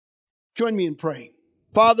Join me in praying.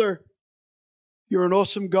 Father, you're an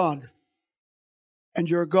awesome God, and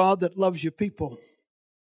you're a God that loves your people.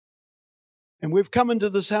 And we've come into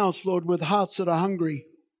this house, Lord, with hearts that are hungry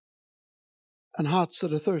and hearts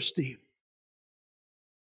that are thirsty.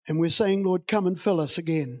 And we're saying, Lord, come and fill us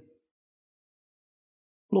again.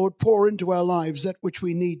 Lord, pour into our lives that which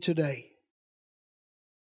we need today.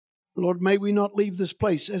 Lord, may we not leave this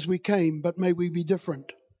place as we came, but may we be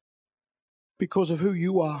different because of who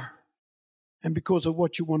you are and because of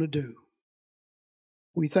what you want to do.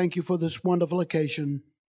 We thank you for this wonderful occasion.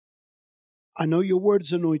 I know your word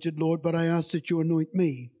is anointed, Lord, but I ask that you anoint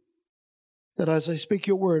me, that as I speak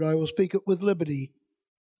your word, I will speak it with liberty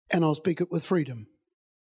and I'll speak it with freedom.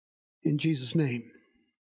 In Jesus' name,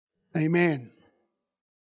 amen.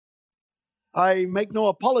 I make no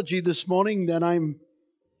apology this morning that I'm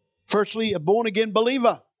firstly a born-again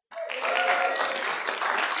believer.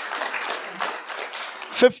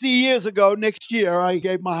 50 years ago, next year, I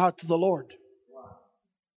gave my heart to the Lord.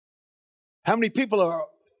 How many people are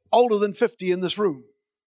older than 50 in this room?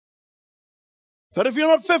 But if you're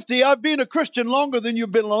not 50, I've been a Christian longer than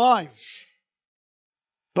you've been alive.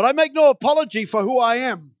 But I make no apology for who I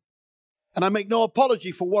am. And I make no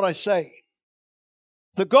apology for what I say.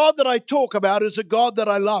 The God that I talk about is a God that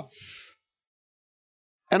I love.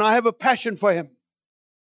 And I have a passion for him.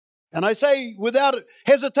 And I say without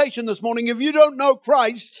hesitation this morning, if you don't know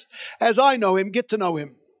Christ as I know him, get to know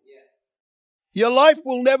him. Your life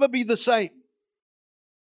will never be the same.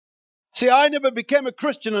 See, I never became a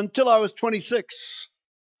Christian until I was 26.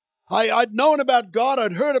 I'd known about God,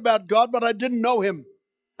 I'd heard about God, but I didn't know him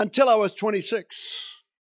until I was 26.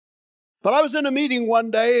 But I was in a meeting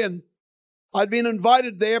one day and I'd been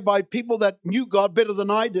invited there by people that knew God better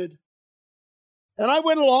than I did. And I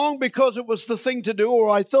went along because it was the thing to do, or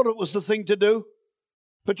I thought it was the thing to do.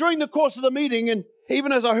 But during the course of the meeting, and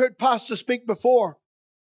even as I heard Pastor speak before,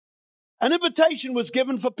 an invitation was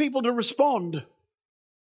given for people to respond.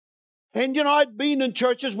 And, I'd been in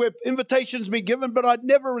churches where invitations been given, but I'd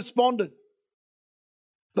never responded.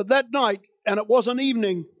 But that night, and it was an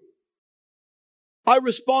evening, I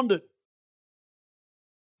responded.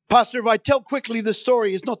 Pastor, if I tell quickly the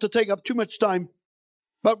story, it's not to take up too much time.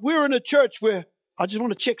 But we're in a church where, I just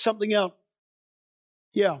want to check something out.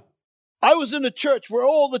 Yeah. I was in a church where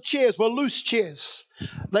all the chairs were loose chairs.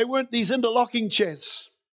 They weren't these interlocking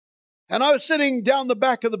chairs. And I was sitting down the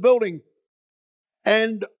back of the building.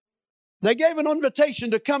 And they gave an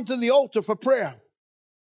invitation to come to the altar for prayer.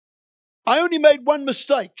 I only made one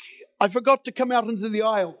mistake. I forgot to come out into the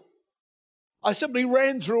aisle. I simply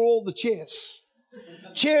ran through all the chairs.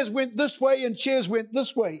 Chairs went this way and chairs went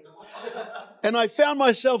this way. And I found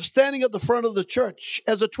myself standing at the front of the church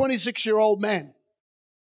as a 26-year-old man.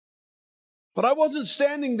 But I wasn't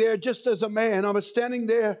standing there just as a man. I was standing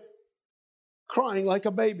there crying like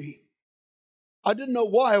a baby. I didn't know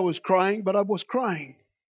why I was crying, but I was crying.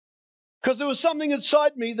 Because there was something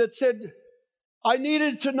inside me that said, I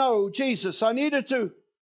needed to know Jesus. I needed to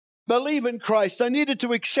believe in Christ. I needed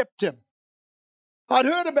to accept him. I'd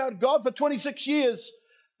heard about God for 26 years,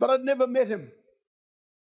 but I'd never met him.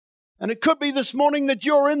 And it could be this morning that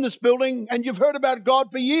you're in this building and you've heard about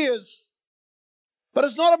God for years. But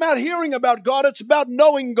it's not about hearing about God, it's about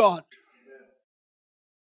knowing God.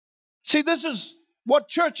 See, this is what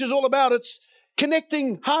church is all about. It's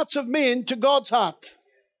connecting hearts of men to God's heart.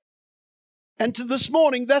 And to this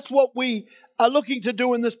morning, that's what we are looking to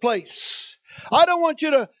do in this place. I don't want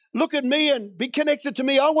you to look at me and be connected to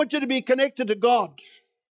me. I want you to be connected to God.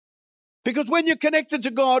 Because when you're connected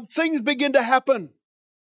to God, things begin to happen.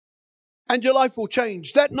 And your life will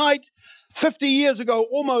change. That night, 50 years ago,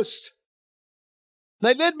 almost,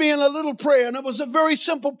 they led me in a little prayer, and it was a very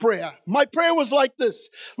simple prayer. My prayer was like this: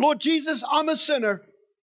 Lord Jesus, I'm a sinner.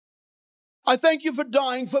 I thank you for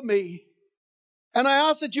dying for me. And I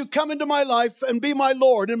ask that you come into my life and be my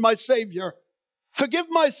Lord and my Savior. Forgive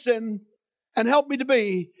my sin and help me to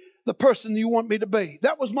be the person you want me to be.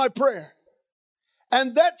 That was my prayer.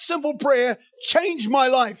 And that simple prayer changed my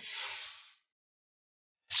life.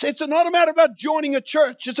 It's not a matter about joining a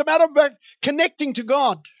church. It's a matter about connecting to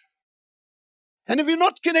God. And if you're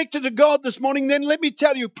not connected to God this morning, then let me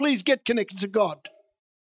tell you, please get connected to God.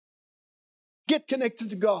 Get connected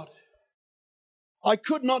to God. I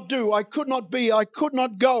could not do, I could not be, I could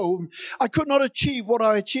not go, I could not achieve what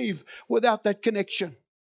I achieve without that connection.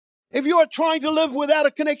 If you are trying to live without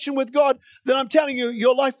a connection with God, then I'm telling you,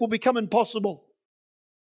 your life will become impossible.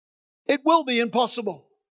 It will be impossible.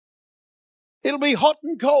 It'll be hot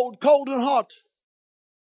and cold, cold and hot.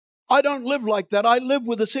 I don't live like that. I live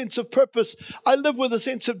with a sense of purpose. I live with a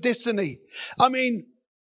sense of destiny. I mean,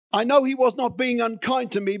 I know he was not being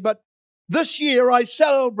unkind to me, but This year I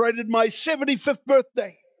celebrated my 75th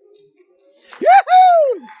birthday.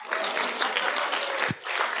 Yahoo!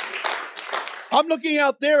 I'm looking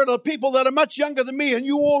out there at the people that are much younger than me, and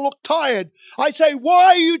you all look tired. I say, why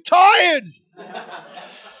are you tired?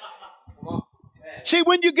 See,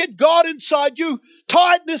 when you get God inside you,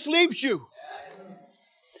 tiredness leaves you.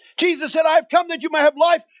 Jesus said, I've come that you may have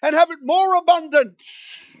life and have it more abundant.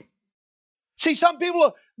 See, some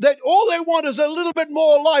people, that all they want is a little bit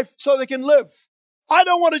more life so they can live. I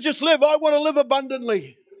don't want to just live. I want to live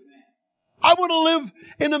abundantly. I want to live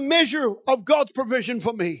in a measure of God's provision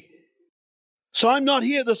for me. So I'm not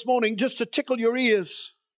here this morning just to tickle your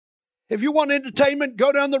ears. If you want entertainment,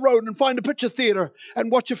 go down the road and find a picture theater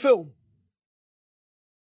and watch a film.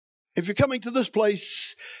 If you're coming to this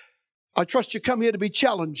place, I trust you come here to be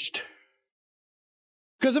challenged.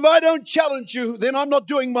 Because if I don't challenge you, then I'm not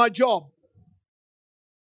doing my job.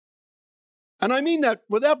 And I mean that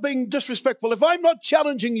without being disrespectful. If I'm not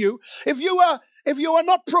challenging you, if you are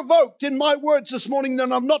not provoked in my words this morning,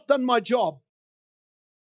 then I've not done my job.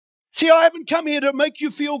 See, I haven't come here to make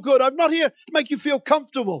you feel good. I'm not here to make you feel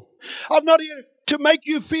comfortable. I'm not here to make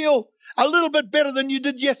you feel a little bit better than you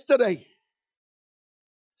did yesterday.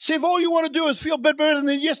 See, if all you want to do is feel a bit better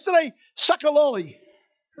than yesterday, suck a lolly.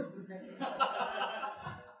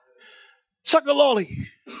 Suck a lolly,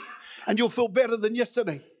 and you'll feel better than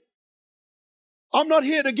yesterday. I'm not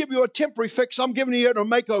here to give you a temporary fix. I'm giving you a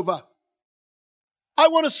makeover. I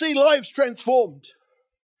want to see lives transformed.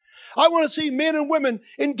 I want to see men and women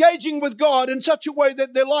engaging with God in such a way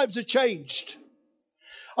that their lives are changed.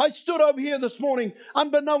 I stood over here this morning,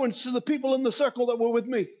 unbeknownst to the people in the circle that were with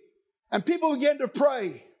me, and people began to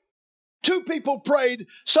pray. 2 people prayed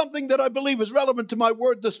something that I believe is relevant to my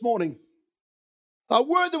word this morning. A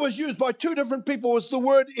word that was used by 2 different people was the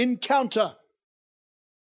word encounter.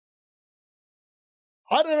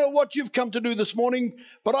 I don't know what you've come to do this morning,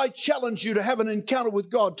 but I challenge you to have an encounter with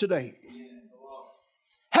God today.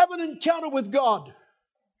 Have an encounter with God.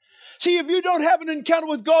 See, if you don't have an encounter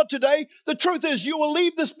with God today, the truth is you will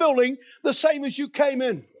leave this building the same as you came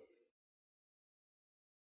in.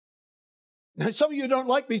 Now, some of you don't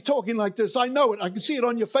like me talking like this. I know it. I can see it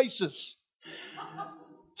on your faces.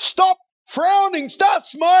 Stop frowning. Start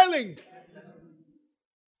smiling.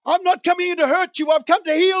 I'm not coming here to hurt you. I've come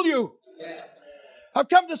to heal you. I've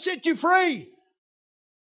come to set you free.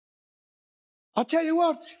 I'll tell you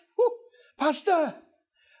what, Pastor,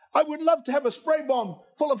 I would love to have a spray bomb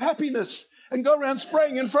full of happiness and go around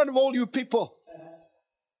spraying in front of all you people.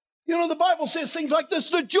 You know, the Bible says things like this: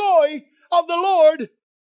 the joy of the Lord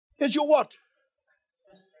is your what?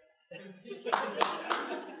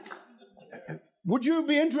 Would you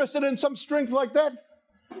be interested in some strength like that?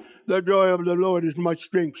 The joy of the Lord is my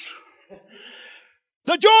strength.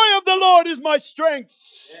 The joy of the Lord is my strength.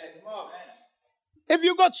 If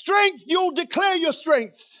you've got strength, you'll declare your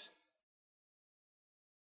strength.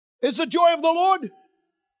 Is the joy of the Lord?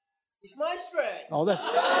 It's my strength. Oh, that's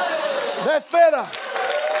better.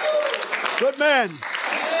 Good man.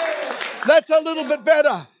 That's a little bit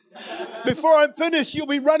better. Before I'm finished, you'll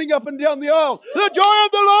be running up and down the aisle. The joy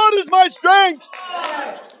of the Lord is my strength.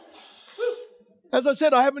 As I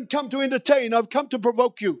said, I haven't come to entertain. I've come to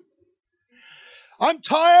provoke you. I'm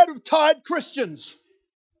tired of tired Christians.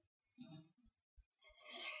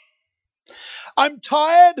 I'm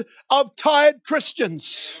tired of tired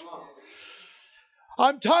Christians.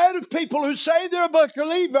 I'm tired of people who say they're a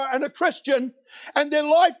believer and a Christian and their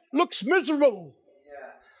life looks miserable.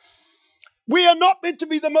 We are not meant to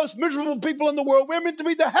be the most miserable people in the world. We're meant to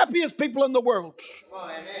be the happiest people in the world.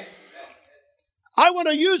 I want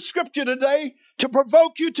to use Scripture today to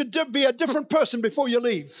provoke you to be a different person before you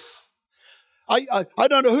leave. I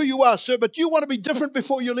don't know who you are, sir, but do you want to be different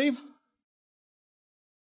before you leave?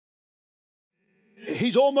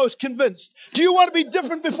 He's almost convinced. Do you want to be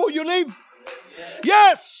different before you leave?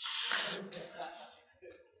 Yes!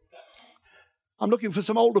 I'm looking for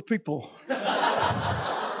some older people.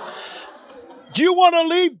 Do you want to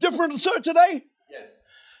leave different, sir, today? Yes.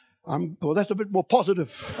 Well, that's a bit more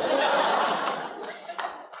positive.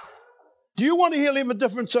 Do you want to leave a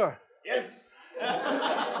different, sir? Yes.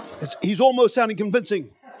 He's almost sounding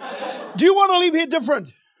convincing. Do you want to leave here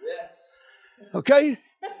different? Yes. Okay.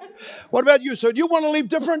 What about you, sir? Do you want to leave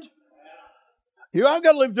different? You are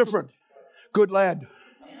going to live different. Good lad.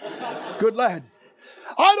 Good lad.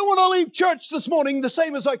 I don't want to leave church this morning the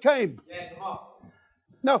same as I came. Yeah, come on.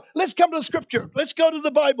 Now, let's come to the Scripture. Let's go to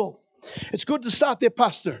the Bible. It's good to start there,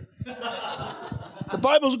 Pastor. The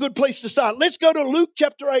Bible's a good place to start. Let's go to Luke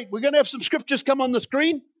chapter 8. We're going to have some scriptures come on the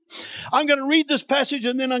screen. I'm going to read this passage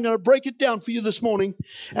and then I'm going to break it down for you this morning.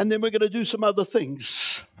 And then we're going to do some other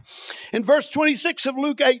things. In verse 26 of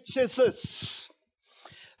Luke 8 says this.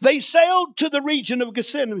 They sailed to the region of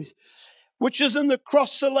Gethsemane, which is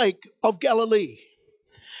across the lake of Galilee.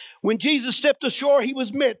 When Jesus stepped ashore, he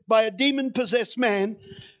was met by a demon-possessed man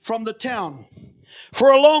from the town.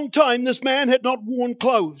 For a long time, this man had not worn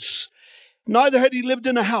clothes. Neither had he lived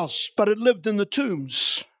in a house, but had lived in the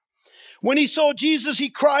tombs. When he saw Jesus, he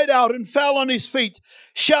cried out and fell on his feet,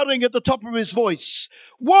 shouting at the top of his voice,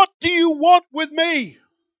 "What do you want with me?"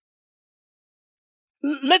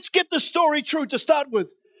 Let's get the story true to start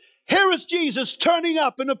with. Here is Jesus turning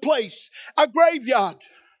up in a place, a graveyard.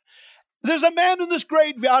 There's a man in this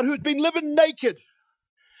graveyard who's been living naked,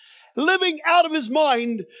 living out of his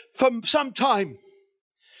mind for some time.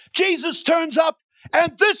 Jesus turns up,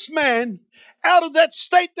 and this man, out of that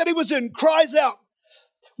state that he was in, cries out,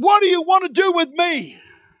 "What do you want to do with me?"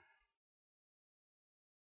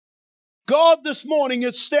 God this morning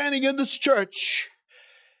is standing in this church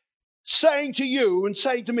saying to you and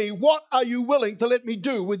saying to me, what are you willing to let me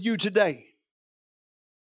do with you today?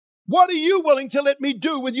 What are you willing to let me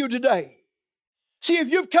do with you today? See, if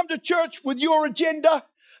you've come to church with your agenda,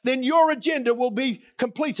 then your agenda will be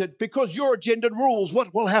completed because your agenda rules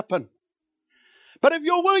what will happen. But if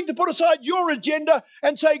you're willing to put aside your agenda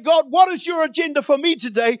and say, God, what is your agenda for me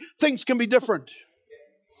today? Things can be different.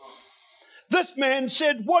 This man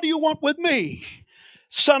said, what do you want with me,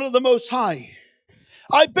 Son of the Most High?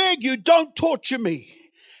 I beg you, don't torture me.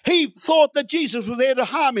 He thought that Jesus was there to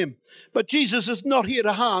harm him, but Jesus is not here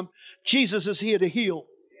to harm. Jesus is here to heal.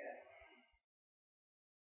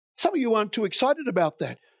 Some of you aren't too excited about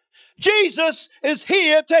that. Jesus is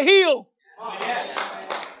here to heal.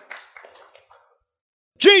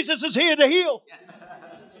 Jesus is here to heal.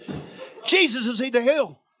 Jesus is here to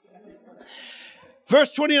heal.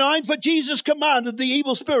 Verse 29, for Jesus commanded the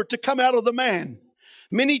evil spirit to come out of the man.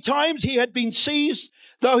 Many times he had been seized,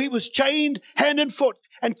 though he was chained hand and foot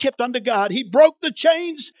and kept under guard. He broke the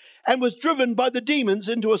chains and was driven by the demons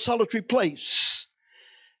into a solitary place.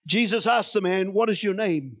 Jesus asked the man, what is your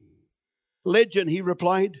name? Legion, he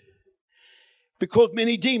replied, because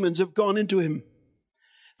many demons have gone into him.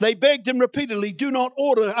 They begged him repeatedly, do not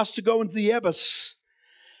order us to go into the abyss.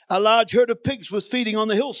 A large herd of pigs was feeding on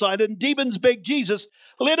the hillside, and demons begged Jesus,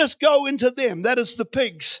 let us go into them, that is the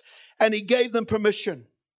pigs. And he gave them permission.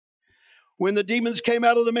 When the demons came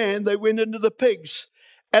out of the man, they went into the pigs,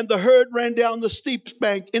 and the herd ran down the steep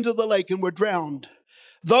bank into the lake and were drowned.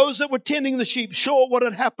 Those that were tending the sheep saw what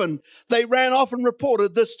had happened. They ran off and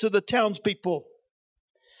reported this to the townspeople.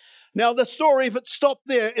 Now the story, if it stopped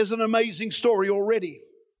there, is an amazing story already.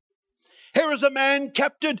 Here is a man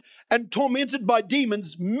captured and tormented by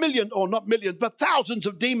demons, thousands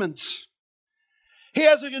of demons. He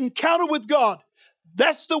has an encounter with God.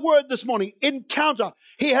 That's the word this morning, encounter.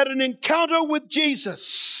 He had an encounter with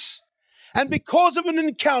Jesus. And because of an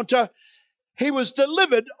encounter, he was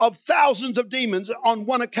delivered of thousands of demons on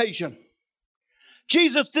one occasion.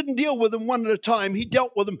 Jesus didn't deal with them one at a time. He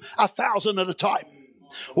dealt with them 1,000 at a time.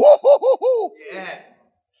 Woo-hoo-hoo-hoo. Yeah.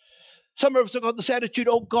 Some of us have got this attitude,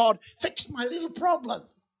 oh God, fix my little problem.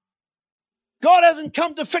 God hasn't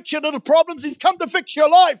come to fix your little problems. He's come to fix your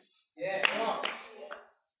life. Yeah.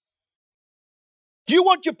 Do you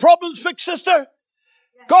want your problems fixed, sister?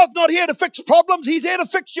 God's not here to fix problems. He's here to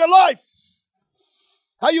fix your life.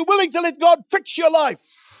 Are you willing to let God fix your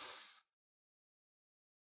life?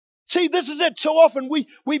 See, this is it. So often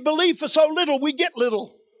we believe for so little, we get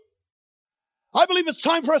little. I believe it's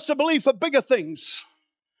time for us to believe for bigger things.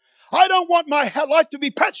 I don't want my life to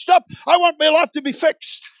be patched up. I want my life to be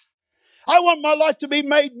fixed. I want my life to be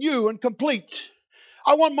made new and complete.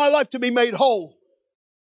 I want my life to be made whole.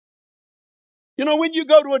 You know, when you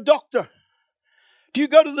go to a doctor, do you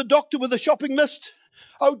go to the doctor with a shopping list?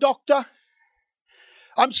 Oh, doctor,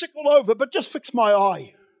 I'm sick all over, but just fix my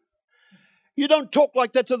eye. You don't talk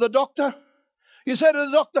like that to the doctor. You say to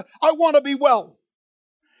the doctor, I want to be well.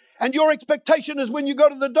 And your expectation is when you go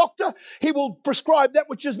to the doctor, he will prescribe that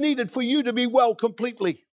which is needed for you to be well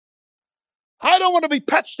completely. I don't want to be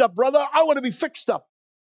patched up, brother. I want to be fixed up.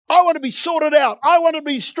 I want to be sorted out. I want to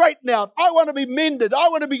be straightened out. I want to be mended. I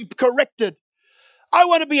want to be corrected. I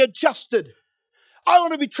want to be adjusted. I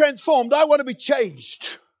want to be transformed. I want to be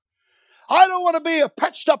changed. I don't want to be a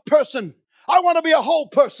patched up person. I want to be a whole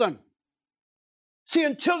person. See,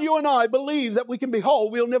 until you and I believe that we can be whole,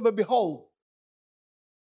 we'll never be whole.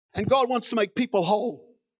 And God wants to make people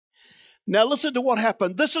whole. Now listen to what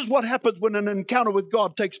happened. This is what happens when an encounter with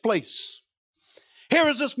God takes place. Here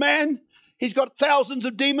is this man. He's got thousands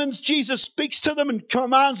of demons. Jesus speaks to them and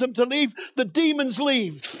commands them to leave. The demons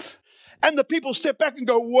leave. And the people step back and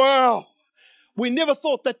go, wow, we never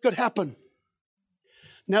thought that could happen.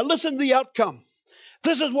 Now listen to the outcome.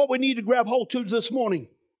 This is what we need to grab hold to this morning.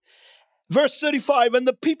 Verse 35, and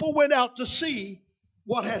the people went out to see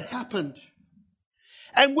what had happened.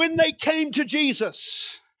 And when they came to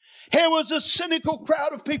Jesus, here was a cynical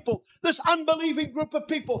crowd of people, this unbelieving group of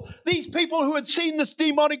people, these people who had seen this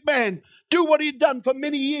demonic man do what he'd done for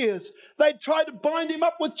many years. They tried to bind him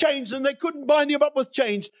up with chains and they couldn't bind him up with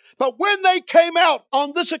chains. But when they came out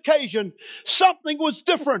on this occasion, something was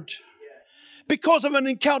different because of an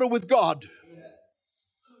encounter with God.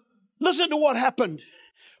 Listen to what happened.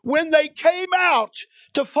 When they came out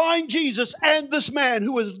to find Jesus and this man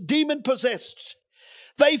who was demon possessed,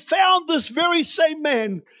 they found this very same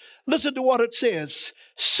man, listen to what it says,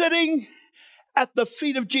 sitting at the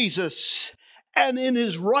feet of Jesus and in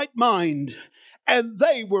his right mind, and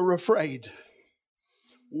they were afraid.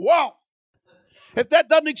 Wow. If that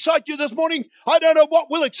doesn't excite you this morning, I don't know what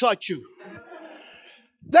will excite you.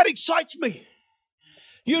 That excites me.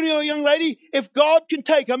 You know, young lady, if God can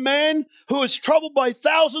take a man who is troubled by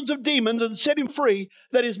thousands of demons and set him free,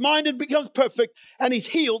 that his mind had becomes perfect and he's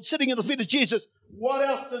healed, sitting at the feet of Jesus, what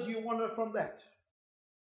else does you want from that?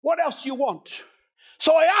 What else do you want?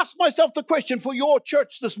 So I asked myself the question for your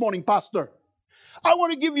church this morning, Pastor. I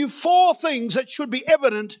want to give you 4 things that should be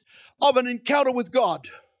evident of an encounter with God.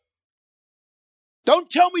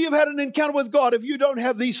 Don't tell me you've had an encounter with God if you don't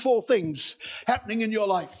have these 4 things happening in your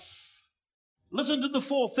life. Listen to the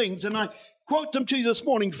 4 things, and I quote them to you this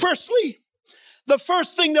morning. Firstly, the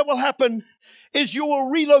first thing that will happen is you will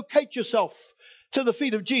relocate yourself to the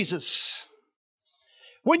feet of Jesus.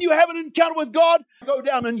 When you have an encounter with God, go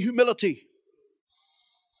down in humility.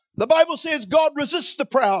 The Bible says God resists the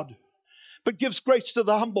proud, but gives grace to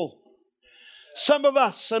the humble. Some of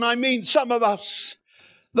us, and I mean some of us,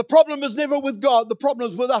 the problem is never with God. The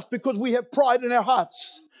problem is with us because we have pride in our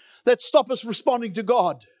hearts that stop us responding to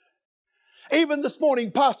God. Even this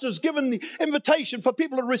morning, Pastor's given the invitation for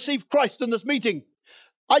people to receive Christ in this meeting.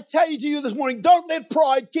 I tell you to you this morning, don't let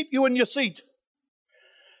pride keep you in your seat.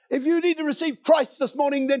 If you need to receive Christ this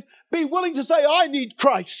morning, then be willing to say, I need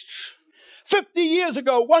Christ. 50 years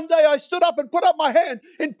ago, one day I stood up and put up my hand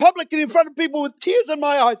in public and in front of people with tears in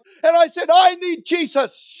my eyes. And I said, I need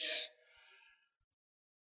Jesus.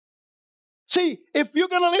 See, if you're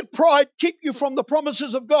going to let pride keep you from the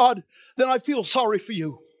promises of God, then I feel sorry for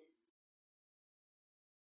you.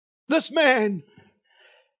 This man,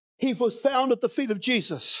 he was found at the feet of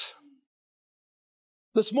Jesus.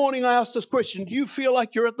 This morning I asked this question, do you feel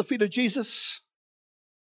like you're at the feet of Jesus?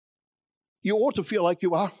 You ought to feel like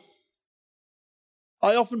you are.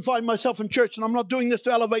 I often find myself in church, and I'm not doing this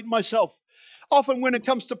to elevate myself. Often when it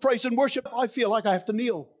comes to praise and worship, I feel like I have to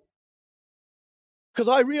kneel. Because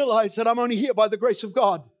I realize that I'm only here by the grace of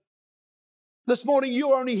God. This morning,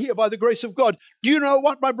 you're only here by the grace of God. Do you know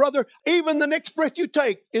what, my brother? Even the next breath you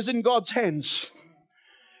take is in God's hands.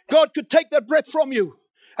 God could take that breath from you,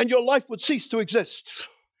 and your life would cease to exist.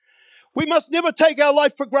 We must never take our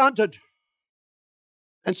life for granted.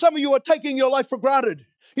 And some of you are taking your life for granted.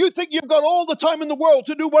 You think you've got all the time in the world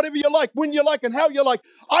to do whatever you like, when you like, and how you like.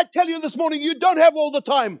 I tell you this morning, you don't have all the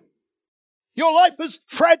time. Your life is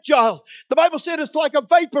fragile. The Bible said it's like a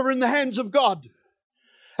vapor in the hands of God.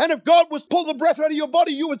 And if God was to pull the breath out of your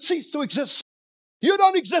body, you would cease to exist. You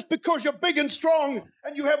don't exist because you're big and strong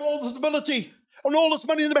and you have all this ability and all this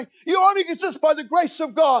money in the bank. You only exist by the grace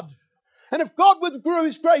of God. And if God withdrew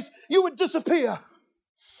his grace, you would disappear.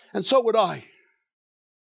 And so would I.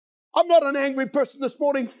 I'm not an angry person this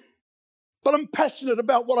morning, but I'm passionate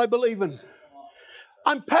about what I believe in.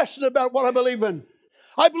 I'm passionate about what I believe in.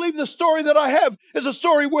 I believe the story that I have is a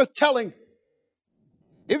story worth telling.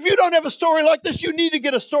 If you don't have a story like this, you need to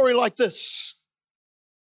get a story like this.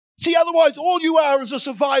 See, otherwise, all you are is a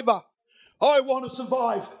survivor. I want to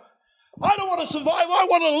survive. I don't want to survive. I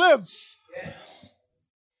want to live. Yeah.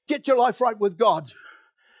 Get your life right with God.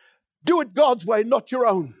 Do it God's way, not your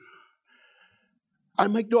own. I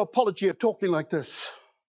make no apology of talking like this.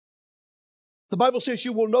 The Bible says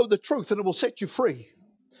you will know the truth and it will set you free.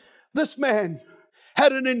 This man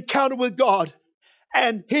had an encounter with God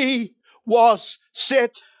and he was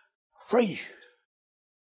set free.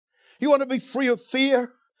 You want to be free of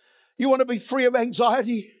fear? You want to be free of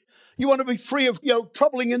anxiety? You want to be free of,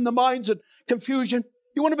 troubling in the minds and confusion?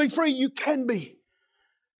 You want to be free? You can be.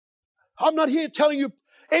 I'm not here telling you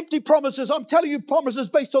empty promises. I'm telling you promises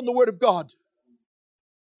based on the Word of God.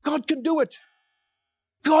 God can do it.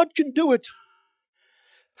 God can do it.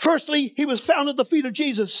 Firstly, he was found at the feet of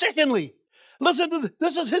Jesus. Secondly, listen to this.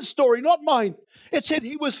 This is his story, not mine. It said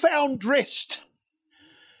he was found dressed.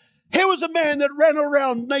 Here was a man that ran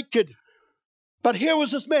around naked. But here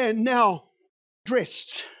was this man now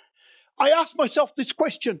dressed. I asked myself this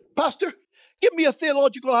question, Pastor, give me a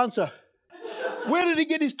theological answer. Where did he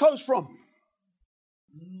get his clothes from?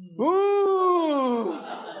 Ooh.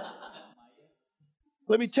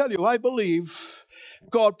 Let me tell you, I believe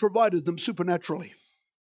God provided them supernaturally.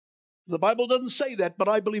 The Bible doesn't say that, but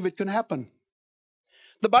I believe it can happen.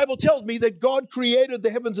 The Bible tells me that God created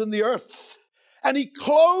the heavens and the earth, and he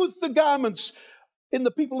clothed the garments in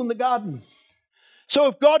the people in the garden. So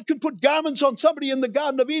if God could put garments on somebody in the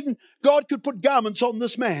Garden of Eden, God could put garments on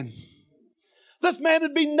this man. This man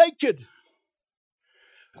had been naked.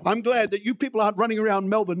 I'm glad that you people aren't running around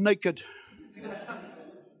Melbourne naked.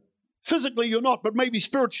 Physically you're not, but maybe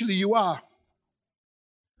spiritually you are.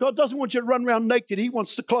 God doesn't want you to run around naked. He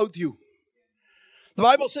wants to clothe you. The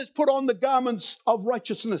Bible says, put on the garments of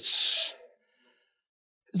righteousness.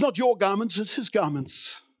 It's not your garments, it's his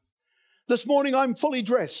garments. This morning I'm fully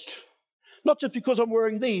dressed. Not just because I'm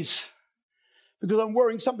wearing these, because I'm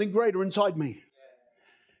wearing something greater inside me.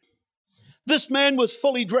 This man was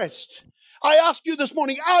fully dressed. I ask you this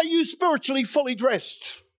morning, are you spiritually fully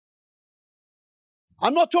dressed?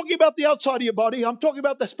 I'm not talking about the outside of your body. I'm talking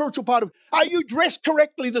about the spiritual part of it. Are you dressed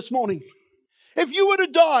correctly this morning? If you were to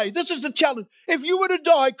die, this is the challenge. If you were to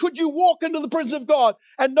die, could you walk into the presence of God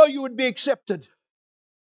and know you would be accepted?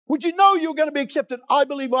 Would you know you're going to be accepted? I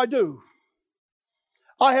believe I do.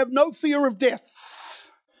 I have no fear of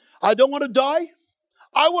death. I don't want to die.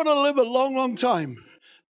 I want to live a long, long time.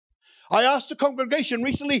 I asked the congregation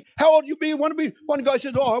recently, how old do you be? Want to be? One guy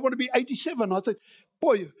said, I want to be 87. I thought,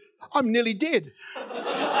 boy, I'm nearly dead.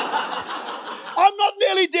 I'm not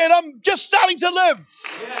nearly dead. I'm just starting to live.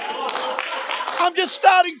 I'm just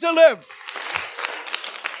starting to live.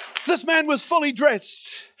 This man was fully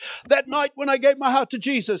dressed. That night when I gave my heart to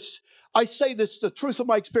Jesus, I say this, the truth of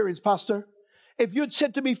my experience, Pastor. If you'd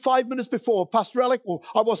said to me 5 minutes before, Pastor Alec, or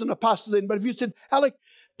I wasn't a pastor then, but if you said, Alec,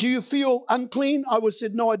 do you feel unclean? I would have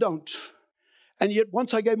said, no, I don't. And yet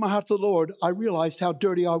once I gave my heart to the Lord, I realized how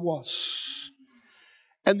dirty I was.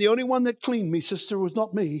 And the only one that cleaned me, sister, was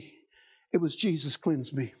not me. It was Jesus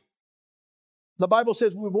cleansed me. The Bible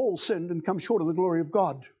says we've all sinned and come short of the glory of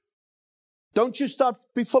God. Don't you start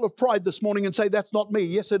be full of pride this morning and say, that's not me.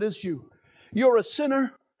 Yes, it is you. You're a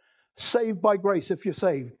sinner saved by grace if you're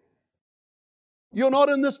saved. You're not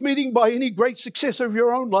in this meeting by any great success of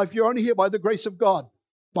your own life. You're only here by the grace of God,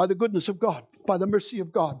 by the goodness of God, by the mercy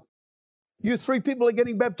of God. You 3 people are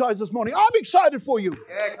getting baptized this morning. I'm excited for you.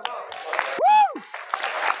 Yeah, come on. Woo!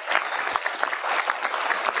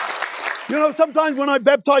 You know, sometimes when I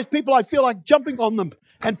baptize people, I feel like jumping on them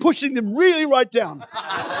and pushing them really right down.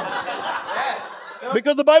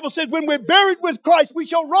 Because the Bible says when we're buried with Christ, we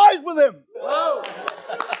shall rise with him. Whoa.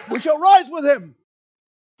 We shall rise with him.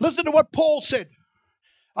 Listen to what Paul said.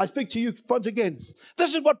 I speak to you once again.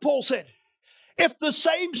 This is what Paul said. If the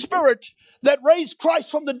same Spirit that raised Christ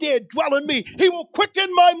from the dead dwell in me, he will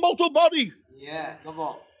quicken my mortal body. Yeah, come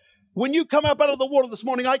on. When you come up out of the water this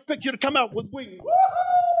morning, I expect you to come out with wings.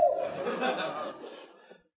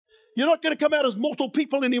 You're not going to come out as mortal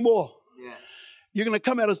people anymore. Yeah. You're going to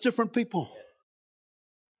come out as different people.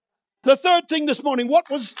 The third thing this morning, what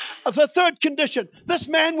was the third condition? This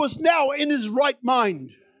man was now in his right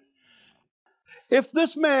mind. If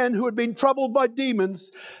this man who had been troubled by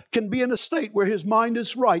demons can be in a state where his mind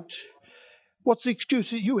is right, what's the excuse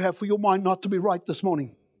that you have for your mind not to be right this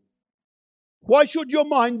morning? Why should your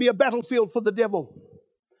mind be a battlefield for the devil?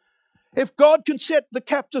 If God can set the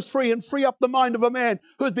captives free and free up the mind of a man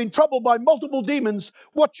who has been troubled by multiple demons,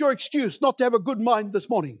 what's your excuse not to have a good mind this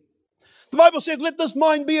morning? The Bible says, let this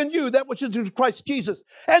mind be in you, that which is in Christ Jesus,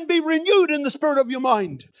 and be renewed in the spirit of your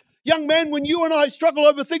mind. Young man, when you and I struggle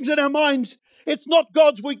over things in our minds, it's not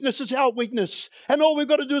God's weakness, it's our weakness. And all we've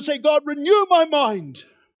got to do is say, God, renew my mind.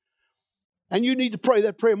 And you need to pray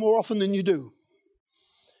that prayer more often than you do.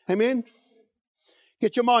 Amen?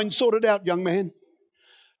 Get your mind sorted out, young man.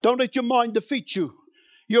 Don't let your mind defeat you.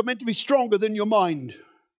 You're meant to be stronger than your mind.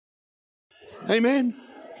 Amen?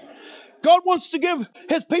 God wants to give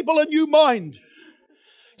his people a new mind.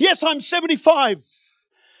 Yes, I'm 75.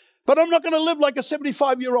 But I'm not going to live like a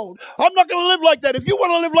 75-year-old. I'm not going to live like that. If you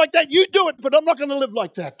want to live like that, you do it. But I'm not going to live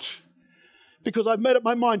like that. Because I've made up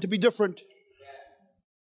my mind to be different.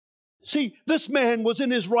 See, this man was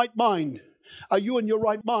in his right mind. Are you in your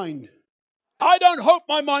right mind? I don't hope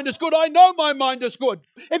my mind is good. I know my mind is good.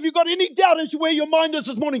 If you've got any doubt as to where your mind is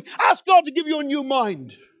this morning, ask God to give you a new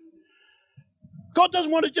mind. God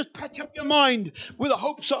doesn't want to just patch up your mind with a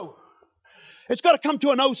hope so. It's got to come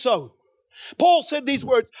to an oh so. Paul said these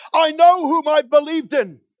words, I know whom I believed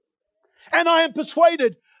in, and I am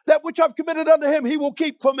persuaded that which I've committed unto him, he will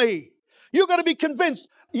keep for me. You've got to be convinced.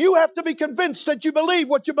 You have to be convinced that you believe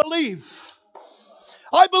what you believe.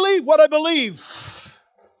 I believe what I believe.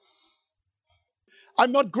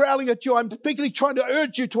 I'm not growling at you. I'm particularly trying to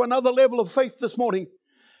urge you to another level of faith this morning.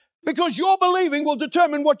 Because your believing will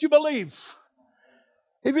determine what you believe.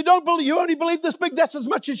 If you don't believe, you only believe this big, that's as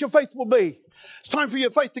much as your faith will be. It's time for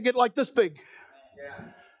your faith to get like this big. Yeah.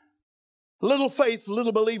 Little faith,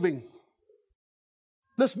 little believing.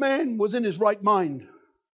 This man was in his right mind.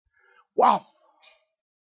 Wow.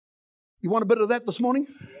 You want a bit of that this morning?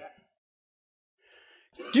 Yeah.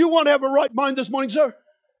 Do you want to have a right mind this morning, sir?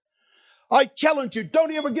 I challenge you,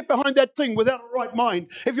 don't ever get behind that thing without a right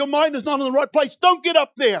mind. If your mind is not in the right place, don't get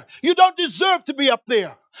up there. You don't deserve to be up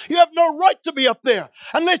there. You have no right to be up there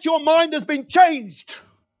unless your mind has been changed.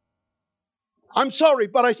 I'm sorry,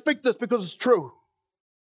 but I speak this because it's true.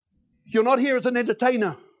 You're not here as an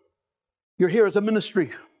entertainer. You're here as a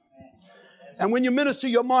ministry. And when you minister,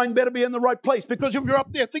 your mind better be in the right place, because if you're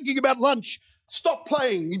up there thinking about lunch, stop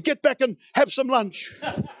playing and get back and have some lunch.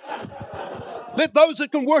 Let those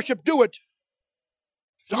that can worship do it.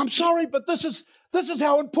 I'm sorry, but this is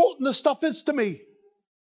how important this stuff is to me.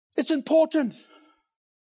 It's important.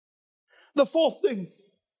 The fourth thing.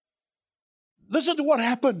 Listen to what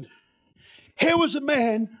happened. Here was a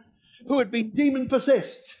man who had been demon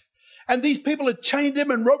possessed. And these people had chained him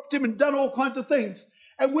and roped him and done all kinds of things.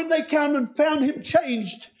 And when they came and found him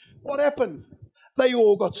changed, what happened? They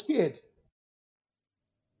all got scared.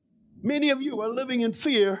 Many of you are living in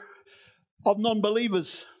fear of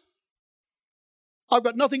non-believers. I've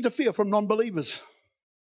got nothing to fear from non-believers.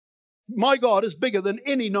 My God is bigger than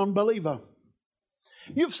any non-believer.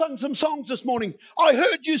 You've sung some songs this morning. I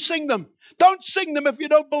heard you sing them. Don't sing them if you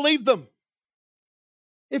don't believe them.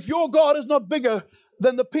 If your God is not bigger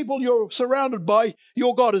than the people you're surrounded by,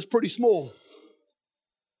 your God is pretty small.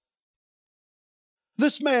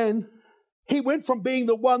 This man, he went from being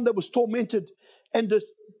the one that was tormented and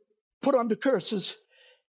put under curses.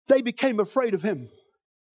 They became afraid of him.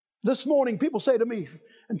 This morning, people say to me,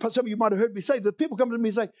 and some of you might have heard me say that, people come to me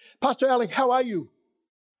and say, Pastor Alec, how are you?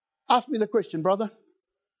 Ask me the question, brother.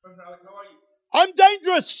 Pastor Alec, how are you? I'm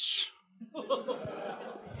dangerous.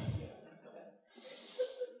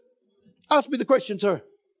 Ask me the question, sir.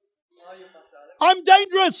 How are you, Pastor Alec? I'm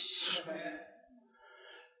dangerous.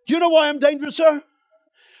 Do you know why I'm dangerous, sir?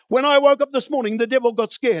 When I woke up this morning, the devil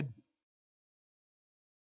got scared.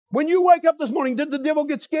 When you wake up this morning, did the devil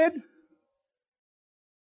get scared?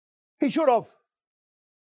 He should have.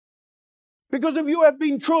 Because if you have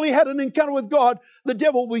been truly had an encounter with God, the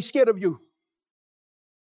devil will be scared of you.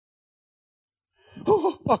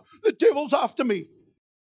 Oh, the devil's after me.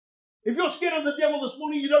 If you're scared of the devil this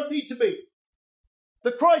morning, you don't need to be.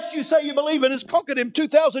 The Christ you say you believe in has conquered him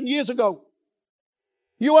 2,000 years ago.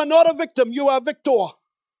 You are not a victim, you are a victor.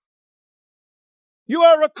 You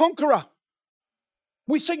are a conqueror.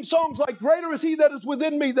 We sing songs like, greater is he that is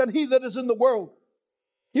within me than he that is in the world.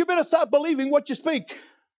 You better start believing what you speak.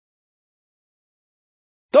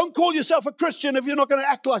 Don't call yourself a Christian if you're not going to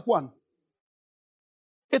act like one.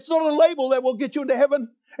 It's not a label that will get you into heaven.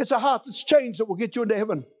 It's a heart that's changed that will get you into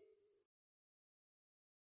heaven.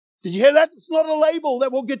 Did you hear that? It's not a label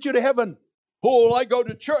that will get you to heaven. Oh, I go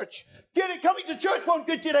to church. Get it. Coming to church won't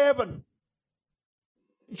get you to heaven.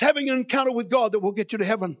 It's having an encounter with God that will get you to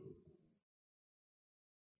heaven.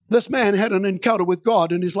 This man had an encounter with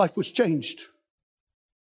God and his life was changed.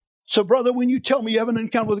 So, brother, when you tell me you have an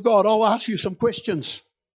encounter with God, I'll ask you some questions.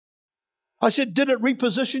 I said, did it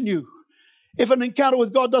reposition you? If an encounter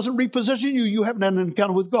with God doesn't reposition you, you haven't had an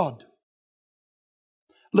encounter with God.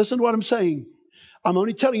 Listen to what I'm saying. I'm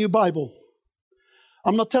only telling you Bible.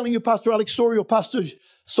 I'm not telling you Pastor Alec's story or Pastor's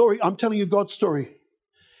story. I'm telling you God's story.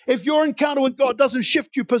 If your encounter with God doesn't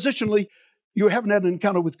shift you positionally, you haven't had an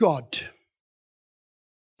encounter with God.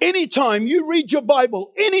 Anytime you read your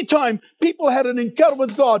Bible, anytime people had an encounter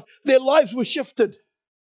with God, their lives were shifted.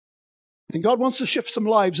 And God wants to shift some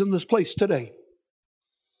lives in this place today.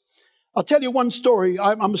 I'll tell you one story.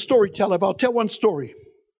 I'm a storyteller, but I'll tell one story.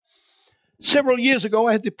 Several years ago,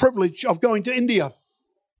 I had the privilege of going to India.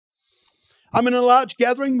 I'm in a large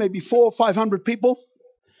gathering, maybe 400 or 500 people,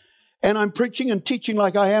 and I'm preaching and teaching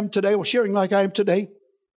like I am today, or sharing like I am today,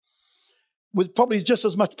 with probably just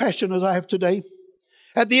as much passion as I have today.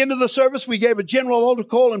 At the end of the service, we gave a general altar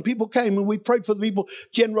call, and people came, and we prayed for the people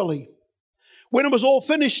generally. When it was all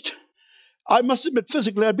finished, I must admit,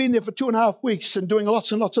 physically, I'd been there for 2.5 weeks and doing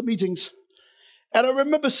lots and lots of meetings. And I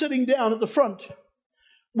remember sitting down at the front,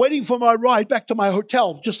 waiting for my ride back to my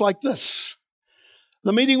hotel, just like this.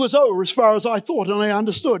 The meeting was over as far as I thought and I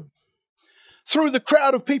understood. Through the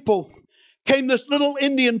crowd of people came this little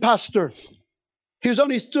Indian pastor. He was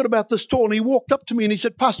only stood about this tall, and he walked up to me and he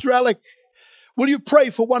said, Pastor Alec, will you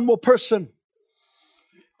pray for one more person?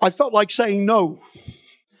 I felt like saying no.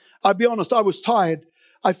 I'll be honest, I was tired.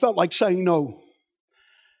 I felt like saying no.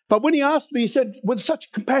 But when he asked me, he said, with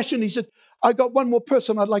such compassion, he said, I got one more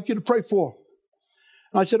person I'd like you to pray for.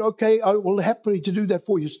 And I said, okay, I will happily to do that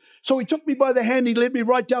for you. So he took me by the hand. He led me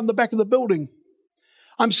right down the back of the building.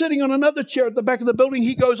 I'm sitting on another chair at the back of the building.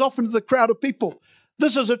 He goes off into the crowd of people.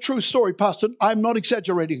 This is a true story, Pastor. I'm not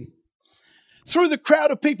exaggerating. Through the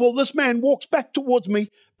crowd of people, this man walks back towards me,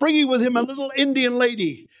 bringing with him a little Indian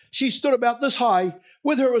lady. She stood about this high.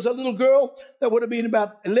 With her was a little girl that would have been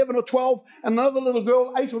about 11 or 12, and another little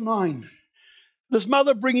girl, 8 or 9. This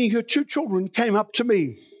mother, bringing her 2 children, came up to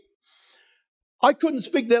me. I couldn't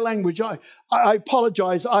speak their language. I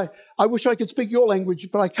apologize. I wish I could speak your language,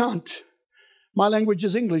 but I can't. My language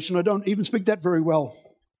is English, and I don't even speak that very well.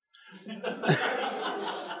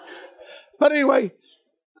 But anyway,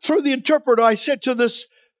 through the interpreter, I said to this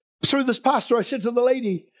pastor, I said to the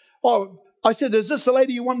lady, I said, is this the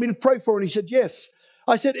lady you want me to pray for? And he said, yes.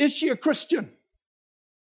 I said, is she a Christian?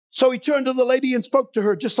 So he turned to the lady and spoke to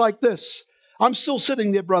her just like this. I'm still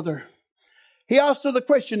sitting there, brother. He asked her the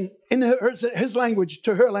question in his language,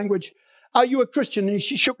 to her language, are you a Christian? And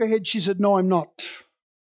she shook her head. She said, no, I'm not.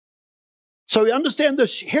 So you understand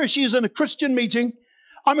this. Here she is in a Christian meeting.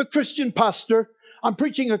 I'm a Christian pastor. I'm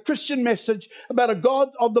preaching a Christian message about a God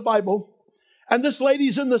of the Bible. And this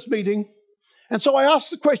lady's in this meeting. And so I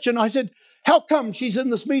asked the question. I said, how come she's in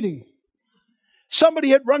this meeting? Somebody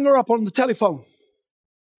had rung her up on the telephone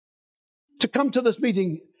to come to this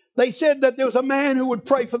meeting. They said that there was a man who would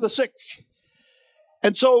pray for the sick.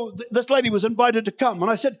 And so this lady was invited to come.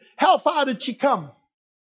 And I said, how far did she come?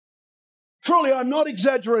 Truly, I'm not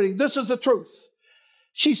exaggerating. This is the truth.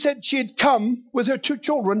 She said she had come with her 2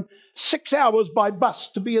 children 6 hours by bus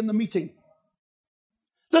to be in the meeting.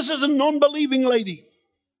 This is a non-believing lady,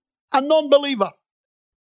 a non-believer.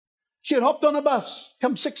 She had hopped on a bus,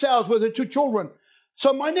 come 6 hours with her 2 children.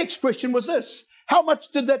 So my next question was this. How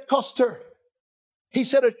much did that cost her? He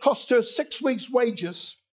said it cost her 6 weeks'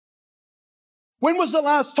 wages. When was the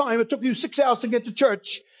last time it took you 6 hours to get to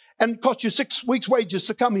church and cost you 6 weeks' wages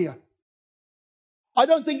to come here? I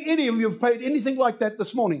don't think any of you have paid anything like that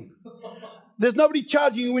this morning. There's nobody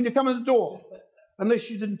charging you when you come in the door, unless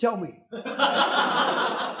you didn't tell me.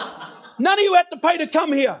 None of you had to pay to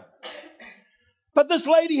come here. But this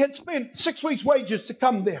lady had spent 6 weeks' wages to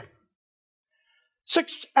come there.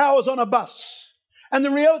 6 hours on a bus. And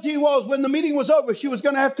the reality was, when the meeting was over, she was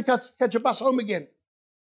going to have to catch a bus home again.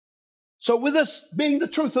 So with this being the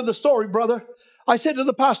truth of the story, brother, I said to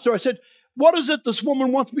the pastor, I said, what is it this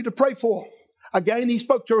woman wants me to pray for? Again, he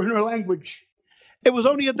spoke to her in her language. It was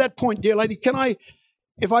only at that point, dear lady,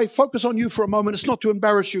 if I focus on you for a moment, it's not to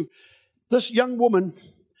embarrass you. This young woman,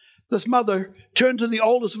 this mother, turned to the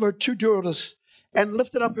oldest of her 2 daughters and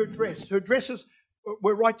lifted up her dress. Her dresses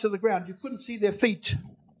were right to the ground. You couldn't see their feet.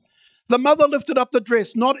 The mother lifted up the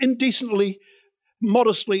dress, not indecently,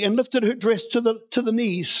 modestly, and lifted her dress to the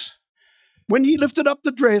knees. When he lifted up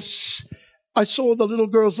the dress, I saw the little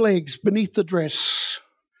girl's legs beneath the dress.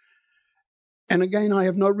 And again, I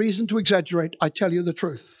have no reason to exaggerate. I tell you the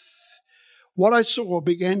truth. What I saw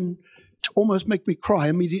began to almost make me cry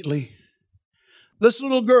immediately. This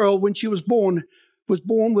little girl, when she was born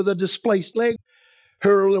with a displaced leg.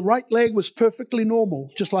 Her right leg was perfectly normal,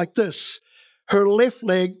 just like this. Her left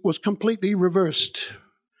leg was completely reversed.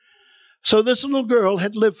 So this little girl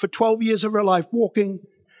had lived for 12 years of her life walking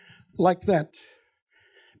like that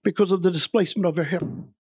because of the displacement of her hip.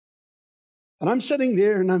 And I'm sitting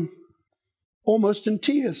there and I'm almost in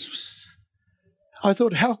tears. I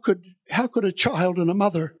thought, how could a child and a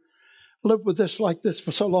mother live with this like this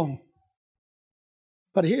for so long?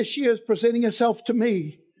 But here she is presenting herself to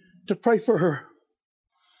me to pray for her.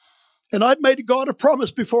 And I'd made God a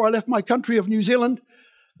promise before I left my country of New Zealand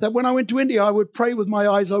that when I went to India, I would pray with my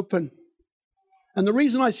eyes open. And the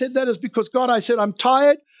reason I said that is because God, I said, I'm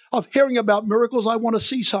tired of hearing about miracles. I want to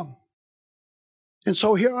see some. And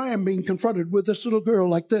so here I am being confronted with this little girl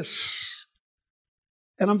like this.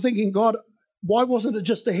 And I'm thinking, God, why wasn't it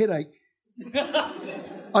just a headache?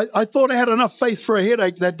 I thought I had enough faith for a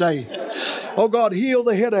headache that day. Oh, God, heal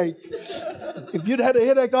the headache. If you'd had a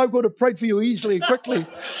headache, I would have prayed for you easily and quickly.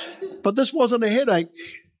 But this wasn't a headache.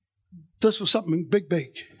 This was something big,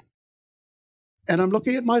 big. And I'm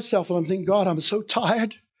looking at myself and I'm thinking, God, I'm so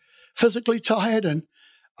tired, physically tired, and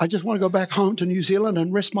I just want to go back home to New Zealand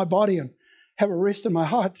and rest my body and have a rest in my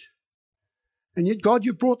heart. And yet, God,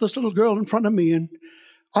 you brought this little girl in front of me, and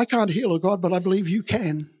I can't heal her, God, but I believe you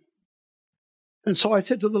can. And so I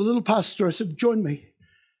said to the little pastor, I said, join me.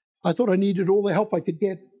 I thought I needed all the help I could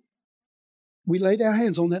get. We laid our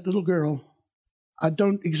hands on that little girl. I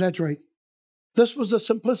don't exaggerate. This was the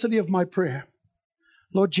simplicity of my prayer.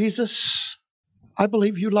 Lord Jesus, I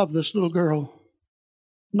believe you love this little girl.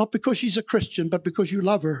 Not because she's a Christian, but because you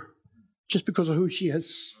love her, just because of who she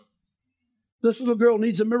is. This little girl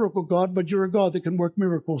needs a miracle, God, but you're a God that can work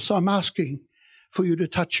miracles. So I'm asking for you to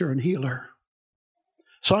touch her and heal her.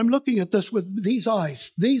 So I'm looking at this with these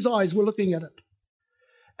eyes. These eyes were looking at it.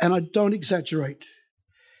 And I don't exaggerate.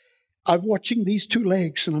 I'm watching these two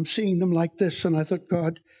legs and I'm seeing them like this. And I thought,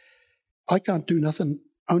 God, I can't do nothing.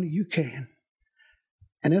 Only you can.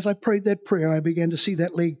 And as I prayed that prayer, I began to see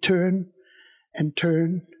that leg turn and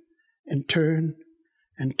turn and turn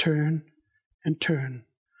and turn and turn.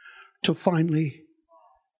 Till finally,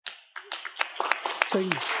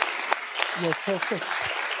 things were perfect.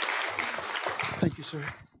 Thank you, sir.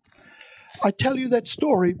 I tell you that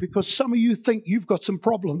story because some of you think you've got some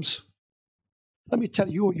problems. Let me tell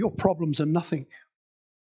you, your problems are nothing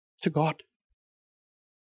to God.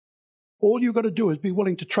 All you've got to do is be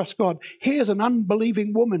willing to trust God. Here's an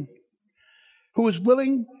unbelieving woman who is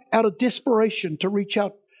willing, out of desperation, to reach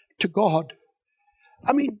out to God.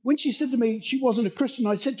 I mean, when she said to me she wasn't a Christian,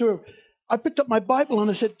 I said to her, I picked up my Bible and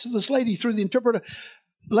I said to this lady through the interpreter,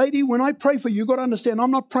 lady, when I pray for you, you've got to understand,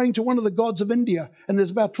 I'm not praying to one of the gods of India, and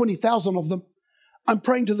there's about 20,000 of them. I'm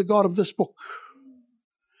praying to the God of this book.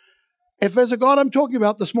 If there's a God I'm talking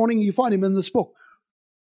about this morning, you find him in this book.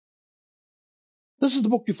 This is the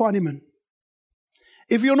book you find him in.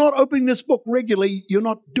 If you're not opening this book regularly, you're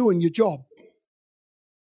not doing your job.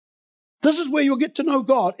 This is where you'll get to know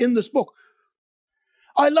God, in this book.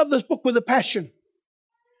 I love this book with a passion.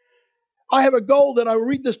 I have a goal that I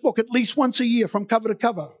read this book at least once a year from cover to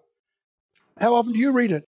cover. How often do you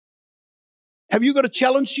read it? Have you got a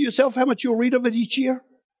challenge to yourself how much you'll read of it each year?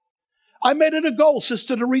 I made it a goal,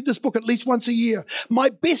 sister, to read this book at least once a year. My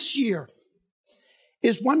best year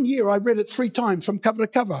is 1 year I read it 3 times from cover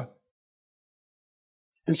to cover.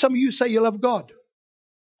 And some of you say you love God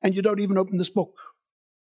and you don't even open this book.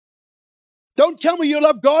 Don't tell me you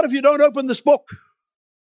love God if you don't open this book.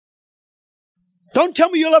 Don't tell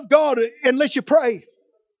me you love God unless you pray.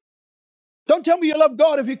 Don't tell me you love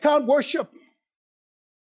God if you can't worship.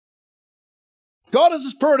 God is a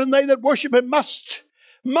spirit, and they that worship him must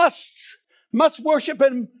worship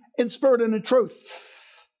him in spirit and in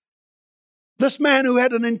truth. This man who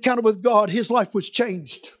had an encounter with God, his life was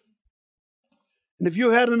changed. And if you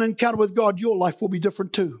had an encounter with God, your life will be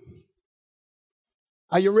different too.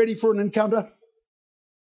 Are you ready for an encounter?